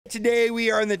Today we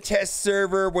are on the test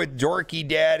server with Dorky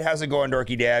Dad. How's it going,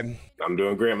 Dorky Dad? I'm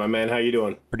doing great, my man. How you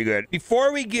doing? Pretty good.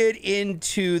 Before we get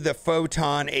into the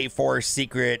Photon A4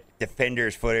 Secret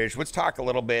Defenders footage, let's talk a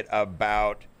little bit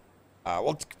about,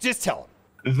 well, just tell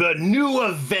them. The new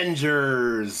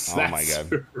Avengers. Oh my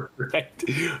God. Right.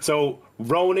 So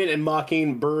Ronan and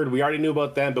Mockingbird, we already knew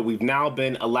about them, but we've now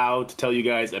been allowed to tell you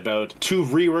guys about two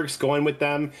reworks going with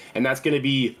them, and that's going to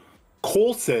be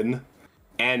COULSON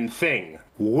and Thing.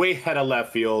 Way ahead of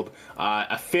left field.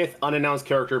 A fifth unannounced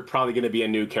character, probably going to be a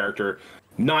new character,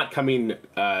 not coming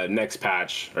next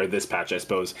patch, or this patch, I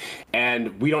suppose.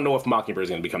 And we don't know if Mockingbird is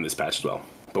going to become this patch as well.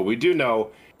 But we do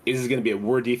know this is going to be a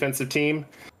war defensive team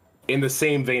in the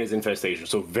same vein as Infestation.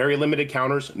 So very limited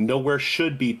counters. Nowhere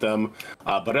should beat them.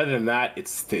 But other than that,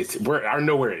 our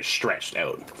nowhere is stretched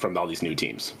out from all these new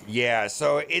teams. Yeah,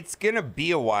 so it's going to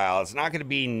be a while. It's not going to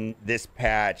be this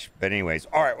patch. But anyways,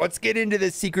 all right, let's get into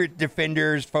the Secret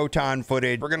Defenders Photon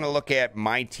footage. We're going to look at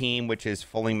my team, which is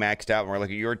fully maxed out. And we're going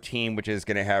to look at your team, which is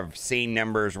going to have same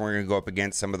numbers. We're going to go up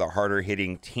against some of the harder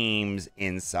hitting teams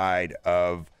inside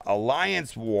of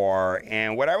Alliance War.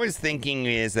 And what I was thinking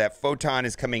is that Photon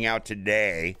is coming out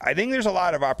today. I think there's a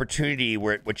lot of opportunity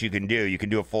where what you can do. You can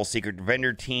do a full Secret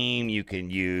Defender team. You can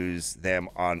use them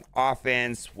on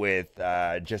offense with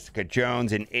Jessica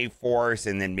Jones and A-Force,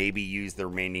 and then maybe use the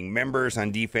remaining members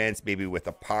on defense, maybe with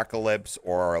Apocalypse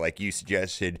or, like you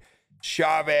suggested,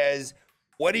 Chavez.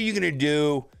 What are you going to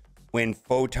do when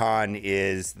Photon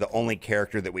is the only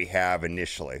character that we have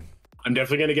initially? I'm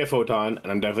definitely going to get Photon,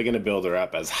 and I'm definitely going to build her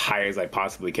up as high as I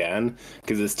possibly can,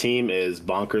 because this team is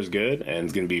bonkers good, and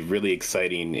it's going to be really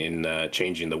exciting in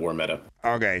changing the war meta.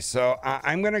 Okay, so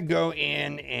I'm going to go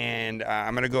in, and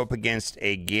I'm going to go up against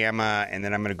a Gamma, and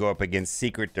then I'm going to go up against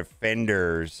Secret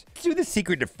Defenders. Let's do the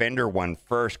Secret Defender one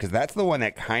first, because that's the one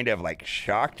that kind of like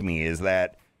shocked me, is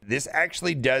that this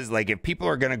actually does, like, if people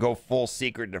are going to go full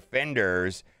Secret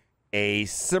Defenders, a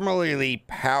similarly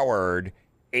powered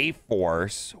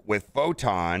A-Force with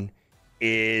Photon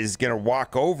is going to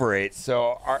walk over it.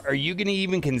 So are you going to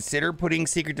even consider putting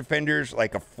Secret Defenders,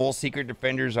 like a full Secret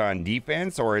Defenders on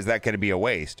defense, or is that going to be a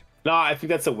waste? No, I think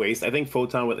that's a waste. I think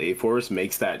Photon with A-Force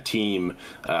makes that team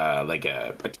like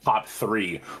a top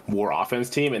 3 war offense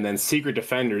team. And then Secret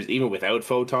Defenders, even without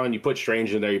Photon, you put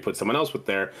Strange in there, you put someone else with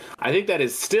there. I think that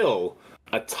is still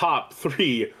a top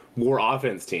 3 war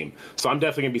offense team. So I'm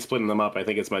definitely gonna be splitting them up. I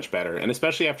think it's much better, and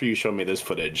especially after you showed me this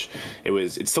footage,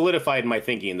 it solidified my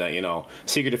thinking that, you know,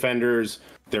 Secret Defenders,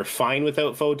 they're fine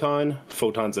without Photon.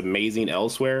 Photon's amazing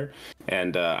elsewhere,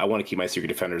 and I want to keep my Secret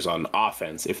Defenders on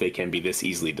offense if they can be this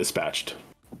easily dispatched.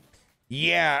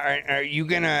 Yeah, are you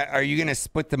gonna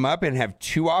split them up and have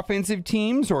 2 offensive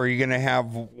teams, or are you gonna have?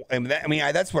 I mean,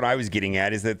 that's what I was getting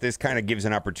at, is that this kind of gives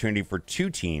an opportunity for 2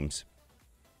 teams.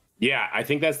 Yeah, I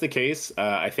think that's the case.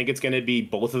 I think it's going to be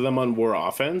both of them on war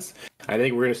offense. I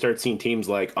think we're going to start seeing teams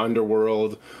like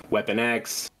Underworld, Weapon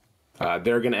X.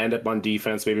 They're going to end up on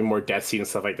defense, maybe more Death Seed and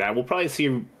stuff like that. We'll probably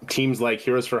see teams like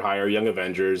Heroes for Hire, Young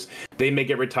Avengers. They may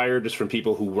get retired just from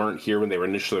people who weren't here when they were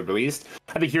initially released.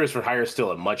 I think Heroes for Hire is still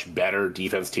a much better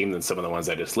defense team than some of the ones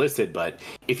I just listed. But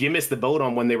if you missed the boat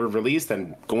on when they were released,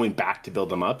 then going back to build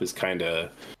them up is kind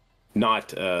of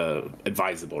not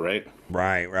advisable, right?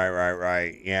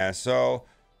 Right. Yeah, so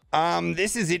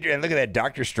this is interesting. Look at that.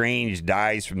 Doctor Strange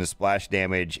dies from the splash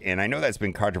damage, and I know that's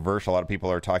been controversial. A lot of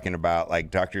people are talking about, like,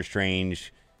 Doctor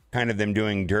Strange, kind of them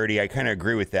doing dirty. I kind of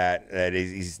agree with that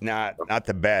he's not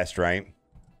the best, right?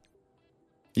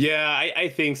 Yeah, I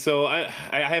think so. I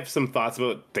have some thoughts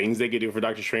about things they could do for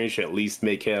Doctor Strange to at least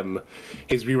make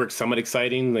his rework somewhat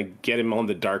exciting, like get him on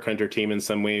the Dark Hunter team in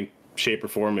some way, shape, or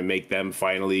form, and make them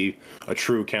finally a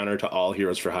true counter to all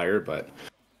Heroes for Hire. But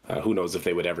who knows if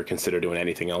they would ever consider doing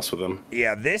anything else with them.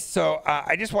 Yeah,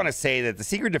 I just want to say that the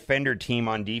Secret Defender team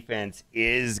on defense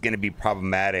is going to be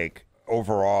problematic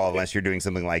overall unless you're doing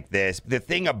something like this. The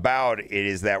thing about it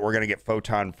is that we're going to get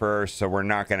Photon first, so we're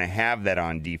not going to have that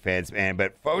on defense.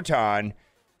 But Photon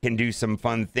can do some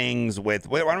fun things with,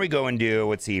 why don't we go and do,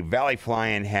 let's see, Valley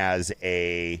Flying has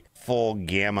a full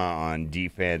Gamma on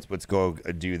defense. Let's go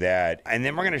do that. And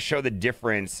then we're going to show the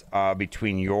difference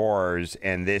between yours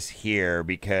and this here,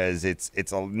 because it's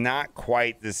not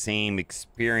quite the same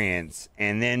experience.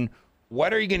 And then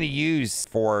what are you going to use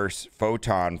for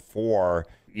Photon for,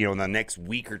 you know, in the next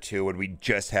week or two when we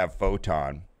just have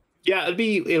Photon? Yeah, it'll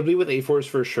be with A-Force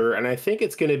for sure, and I think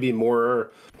it's going to be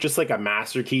more just like a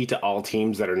master key to all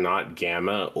teams that are not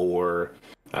Gamma or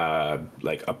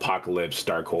like Apocalypse,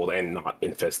 Darkhold, and not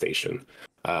Infestation.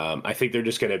 I think they're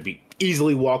just going to be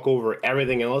easily walk over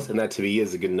everything else, and that to me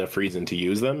is a good enough reason to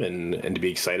use them and to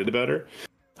be excited about her.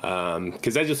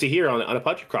 Because as you'll see here on a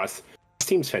punch across, this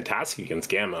team's fantastic against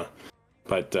Gamma.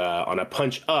 But on a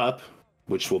punch up,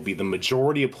 which will be the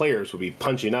majority of players will be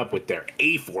punching up with their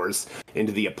A-Force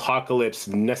into the apocalypse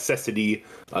necessity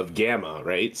of Gamma,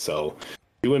 right? So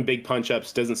doing big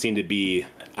punch-ups doesn't seem to be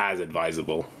as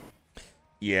advisable.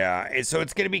 Yeah, so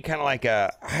it's going to be kind of like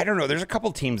I don't know, there's a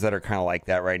couple teams that are kind of like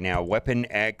that right now. Weapon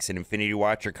X and Infinity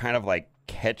Watch are kind of like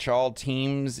catch-all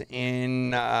teams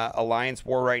in Alliance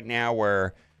War right now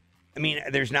where, I mean,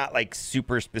 there's not like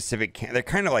super specific. They're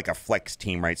kind of like a flex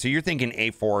team, right? So you're thinking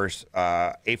A-Force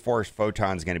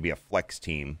Photon's going to be a flex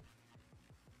team.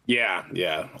 Yeah.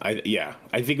 I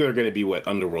think they're going to be what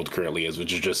Underworld currently is,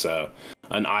 which is just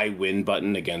an I win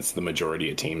button against the majority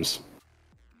of teams.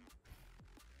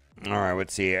 All right,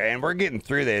 let's see. And we're getting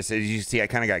through this. As you see, I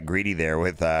kind of got greedy there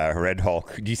with Red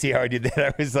Hulk. Do you see how I did that?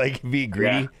 I was like, be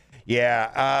greedy.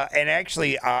 Yeah. And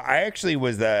actually, I actually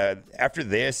was after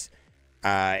this.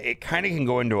 It kind of can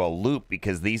go into a loop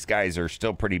because these guys are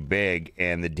still pretty big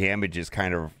and the damage is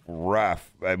kind of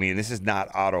rough. I mean, this is not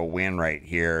auto win right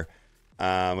here.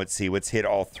 Let's see. Let's hit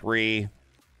all three.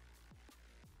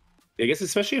 I guess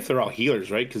especially if they're all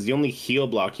healers, right? Because the only heal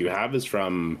block you have is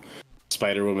from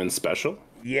Spider-Woman's special.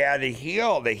 Yeah, the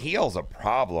heal's a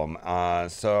problem.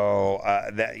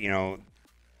 That, you know,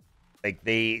 like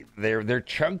they're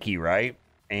chunky, right?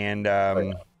 And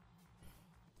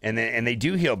And they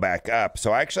do heal back up.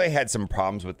 So I actually had some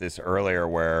problems with this earlier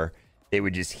where they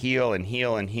would just heal and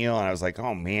heal and heal, and I was like,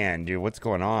 "Oh man, dude, what's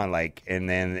going on?" Like, and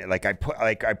then I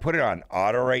put it on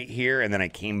auto right here, and then I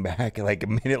came back like a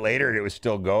minute later, and it was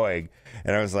still going,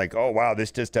 and I was like, "Oh wow,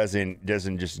 this just doesn't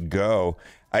just go."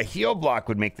 A heal block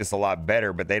would make this a lot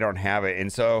better, but they don't have it,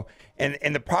 and so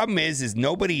and the problem is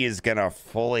nobody is gonna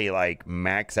fully like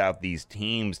max out these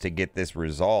teams to get this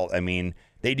result. I mean,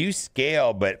 they do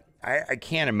scale, but I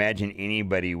can't imagine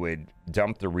anybody would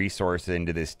dump the resource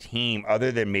into this team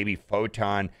other than maybe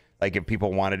Photon. Like if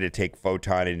people wanted to take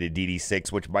Photon into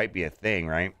DD6, which might be a thing,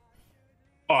 right?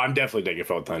 Oh, I'm definitely taking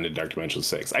Photon to Dark Dimension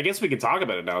 6. I guess we can talk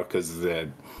about it now because the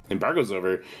embargo's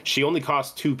over. She only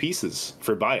costs 2 pieces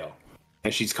for bio,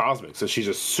 and she's cosmic. So she's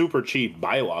a super cheap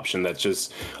bio option that's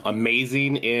just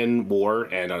amazing in war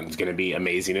and it's going to be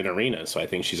amazing in arena. So I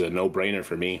think she's a no-brainer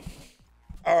for me.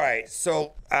 All right,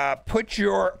 so put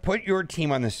your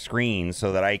team on the screen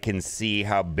so that I can see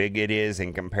how big it is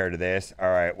and compare to this. All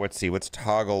right, let's see. Let's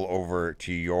toggle over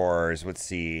to yours. Let's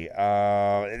see.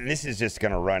 This is just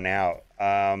gonna run out.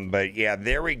 But yeah,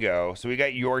 there we go. So we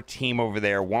got your team over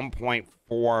there,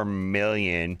 1.4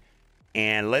 million,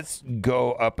 and let's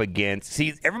go up against.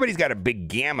 See, everybody's got a big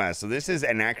gamma, so this is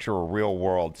an actual real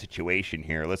world situation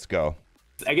here. Let's go.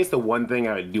 I guess the one thing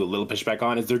I would do a little pushback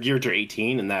on is they're geared tier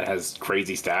 18, and that has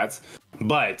crazy stats.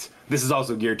 But this is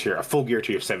also geared tier, a full gear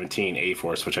tier 17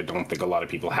 A-Force, which I don't think a lot of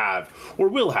people have or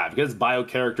will have, because bio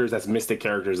characters, that's mystic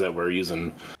characters that we're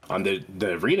using on the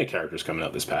arena characters coming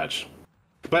out this patch.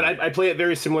 But I play it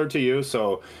very similar to you,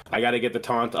 so I got to get the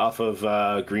taunt off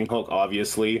of Green Hulk,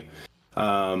 obviously.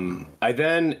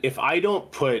 If I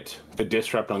don't put the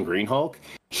disrupt on Green Hulk,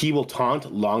 he will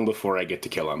taunt long before I get to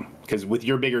kill him. Because with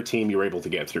your bigger team, you're able to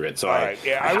get through it. So all right,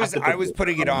 yeah, I was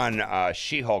putting it on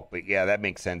She-Hulk, but yeah, that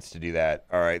makes sense to do that.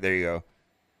 All right, there you go.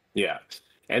 Yeah,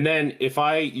 and then if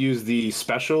I use the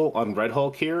special on Red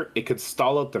Hulk here, it could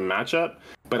stall out the matchup,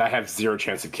 but I have 0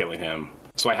 chance of killing him.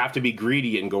 So I have to be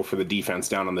greedy and go for the defense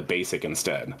down on the basic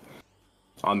instead.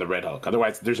 On the Red Hulk.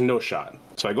 Otherwise, there's no shot.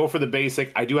 So I go for the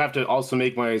basic. I do have to also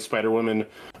make my Spider-Woman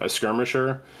a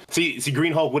skirmisher. See,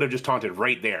 Green Hulk would have just taunted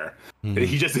right there. Mm-hmm.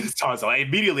 He just didn't taunt, so I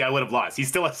would have lost. He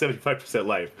still has 75%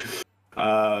 life.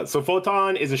 So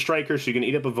Photon is a striker, so you can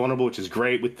eat up a vulnerable, which is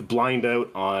great with the blind out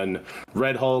on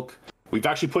Red Hulk. We've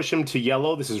actually pushed him to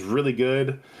yellow. This is really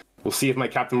good. We'll see if my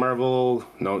Captain Marvel...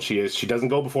 No, she doesn't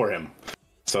go before him.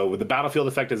 So with the battlefield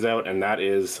effect is out, and that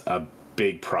is a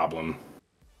big problem.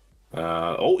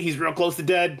 He's real close to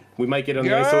dead. We might get an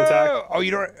ISO attack. Oh,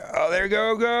 you don't. Oh, there you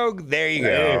go. There you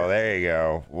go. There you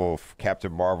go. Wolf. Captain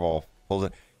Marvel pulls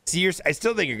it. See, I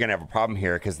still think you're gonna have a problem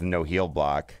here because the no heal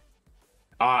block.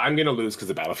 I'm gonna lose because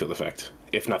of the battlefield effect,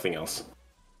 if nothing else.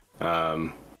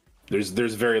 There's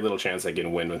very little chance I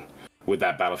can win with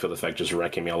that battlefield effect just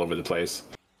wrecking me all over the place.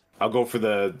 I'll go for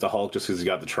the Hulk just because he's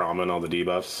got the trauma and all the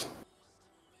debuffs.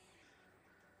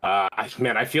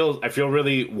 I feel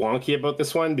really wonky about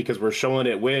this one because we're showing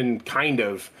it win, kind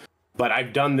of, but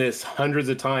I've done this hundreds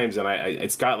of times, and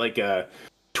it's got like a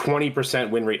 20%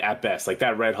 win rate at best. Like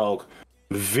that Red Hulk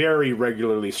very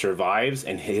regularly survives,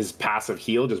 and his passive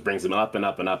heal just brings him up and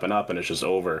up and up and up, and it's just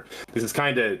over. This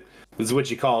is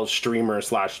what you call streamer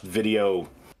 / video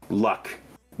luck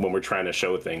when we're trying to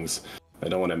show things. I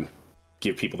don't want to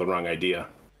give people the wrong idea.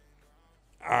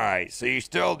 All right, so you're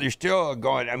still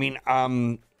going. I mean,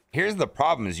 here's the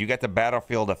problem: is you got the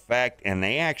battlefield effect, and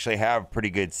they actually have pretty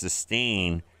good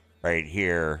sustain right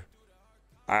here.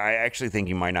 I actually think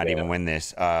you might not even win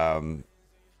this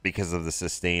because of the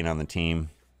sustain on the team.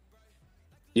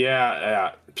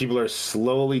 Yeah, people are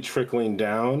slowly trickling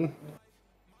down.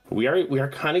 We are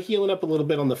kind of healing up a little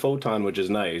bit on the photon, which is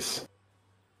nice.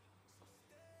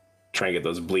 Try and get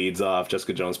those bleeds off.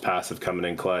 Jessica Jones passive coming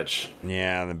in clutch.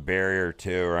 Yeah, the barrier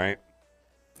too, right?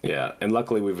 Yeah, and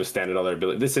luckily we've withstanded all their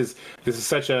ability. This is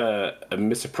such a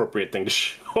misappropriate thing to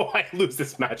show. I lose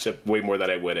this matchup way more than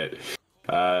I win it.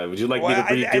 Would you like me to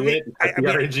redo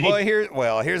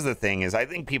it? Here's the thing: is I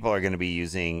think people are going to be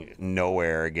using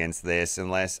nowhere against this,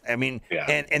 unless and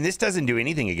this doesn't do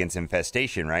anything against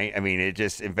infestation, right? I mean,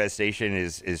 infestation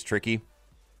is tricky.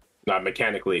 Not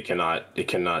mechanically, it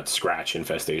cannot scratch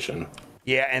infestation.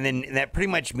 Yeah, and then that pretty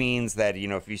much means that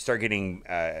if you start getting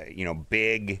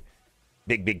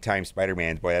big time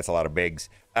Spider-Mans, boy, that's a lot of bigs.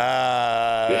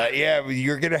 Yeah,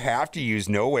 you're gonna have to use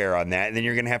nowhere on that, and then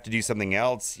you're gonna have to do something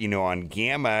else, on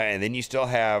Gamma, and then you still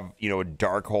have a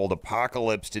Darkhold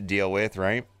Apocalypse to deal with,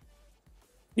 right?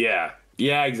 Yeah,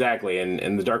 exactly.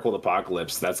 And the Darkhold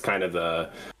Apocalypse, that's kind of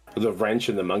the wrench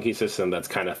in the monkey system that's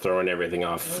kind of throwing everything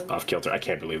off kilter. I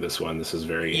can't believe this one. This is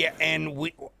very and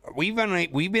we've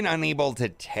been unable to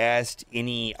test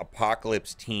any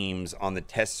Apocalypse teams on the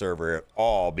test server at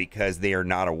all because they are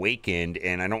not awakened,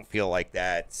 and I don't feel like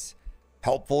that's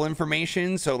helpful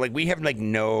information. So we have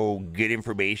no good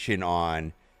information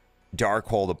on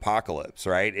Darkhold Apocalypse,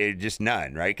 right? Just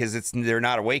none, right? Because they're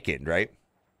not awakened, right?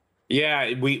 Yeah,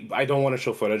 I don't want to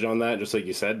show footage on that, just like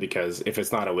you said, because if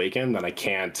it's not awakened, then I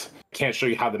can't show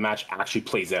you how the match actually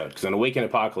plays out. Because an awakened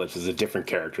Apocalypse is a different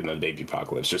character than a debut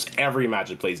Apocalypse. Just every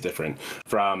match it plays different.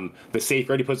 From the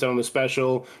safeguard he puts out on the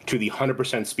special to the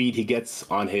 100% speed he gets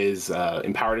on his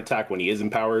empowered attack when he is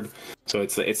empowered. So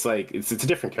it's a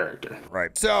different character.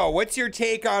 Right. So what's your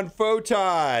take on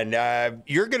Photon?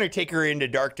 You're gonna take her into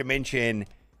Dark Dimension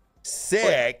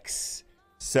 6.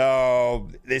 So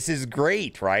this is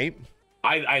great, right?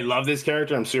 I love this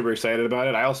character. I'm super excited about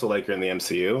it. I also like her in the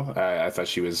MCU. I thought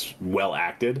she was well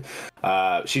acted.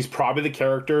 She's probably the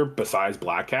character besides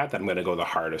Black Cat that I'm going to go the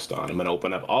hardest on. I'm going to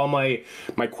open up all my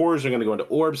cores are going to go into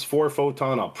orbs for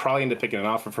Photon. I'll probably end up picking an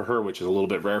offer for her, which is a little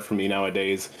bit rare for me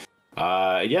nowadays.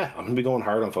 Yeah, I'm going to be going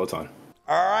hard on Photon.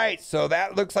 All right, so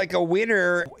that looks like a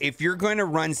winner. If you're going to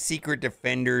run Secret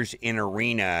Defenders in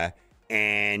Arena,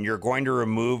 and you're going to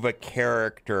remove a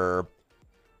character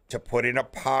to put in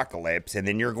Apocalypse, and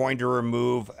then you're going to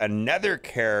remove another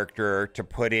character to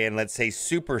put in, let's say,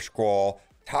 Super Skrull.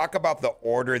 Talk about the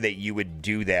order that you would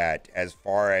do that as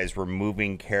far as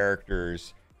removing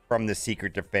characters from the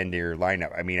Secret Defender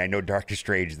lineup. I mean, I know Doctor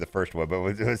Strange is the first one, but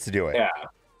let's do it. Yeah.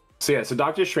 So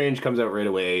Doctor Strange comes out right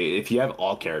away. If you have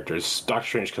all characters, Doctor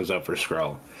Strange comes out for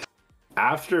Skrull.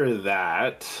 After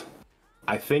that,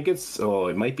 I think it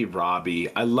might be Robbie.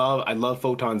 I love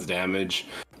Photon's damage.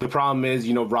 The problem is,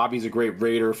 Robbie's a great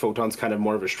raider. Photon's kind of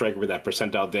more of a striker with that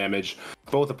percentile damage.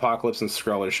 Both Apocalypse and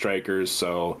Skrull are strikers,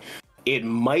 so it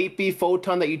might be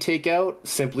Photon that you take out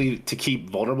simply to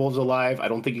keep vulnerables alive. I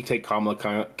don't think you take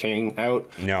Kamala King out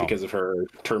because of her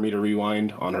turn meter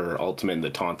rewind on her ultimate and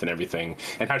the taunt and everything,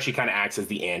 and how she kind of acts as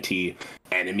the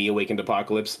anti-enemy awakened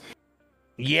Apocalypse.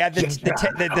 Yeah,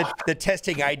 the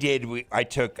testing I did, I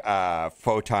took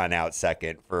Photon out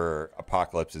second for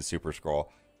Apocalypse and Super Skrull.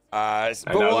 But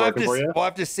we'll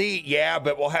have to see. Yeah,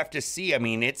 but we'll have to see. I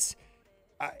mean, it's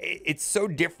so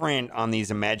different on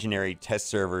these imaginary test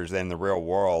servers than the real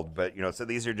world. But so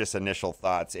these are just initial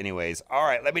thoughts. Anyways, all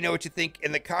right. Let me know what you think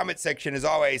in the comment section. As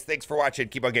always, thanks for watching.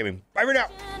 Keep on gaming. Bye for now.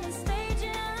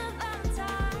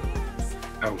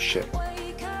 Oh shit.